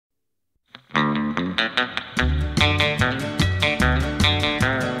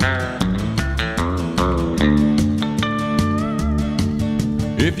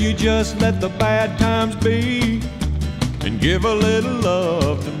If you just let the bad times be and give a little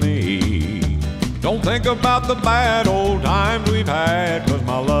love to me, don't think about the bad old times we've had, 'cause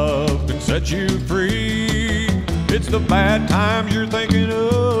my love can set you free. It's the bad times you're thinking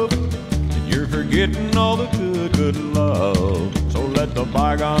of, and you're forgetting all the good, good love. So let the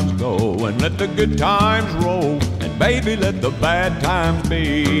bygones go and let the good times roll, and baby, let the bad times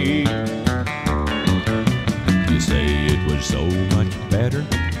be. You say it was so much better,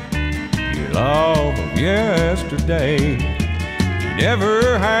 your love of yesterday. You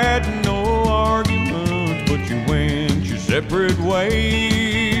never had no arguments, but you went your separate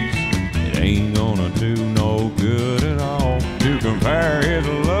ways. It ain't gonna do no good at all to compare his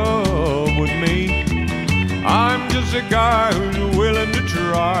love with me. I'm just a guy who's willing to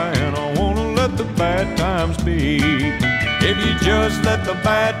try, and I wanna let the bad times be. If you just let the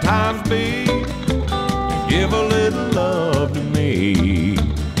bad times be, give a little love to me.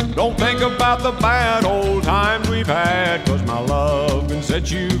 Don't think about the bad old times we've had, 'cause my love can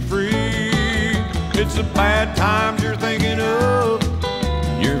set you free. It's the bad times you're thinking of,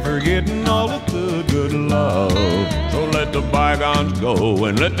 you're forgetting all the good, good love. So let the bygones go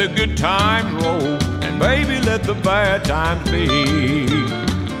and let the good times roll, and baby, let the bad times be.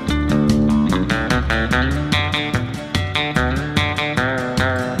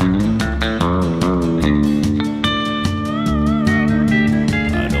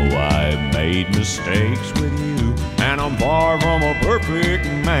 Mistakes with you, and I'm far from a perfect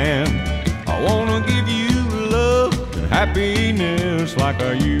man. I wanna give you love and happiness like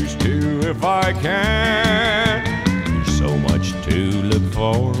I used to if I can. There's so much to look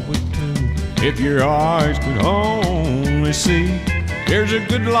forward to if your eyes could only see. There's a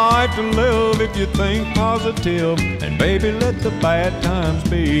good life to live if you think positive, and baby, let the bad times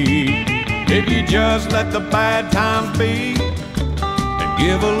be. If you just let the bad times be,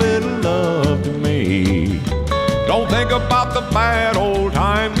 give a little love to me. Don't think about the bad old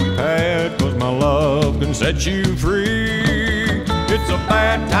times we've had, 'cause my love can set you free. It's the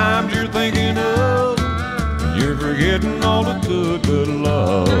bad times you're thinking of, you're forgetting all the good, good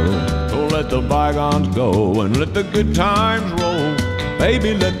love. So let the bygones go and let the good times roll.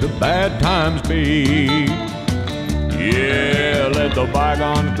 Baby, let the bad times be. Yeah, let the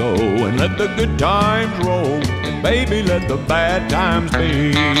bygones go and let the good times roll. Baby, let the bad times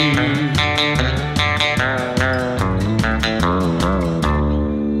be.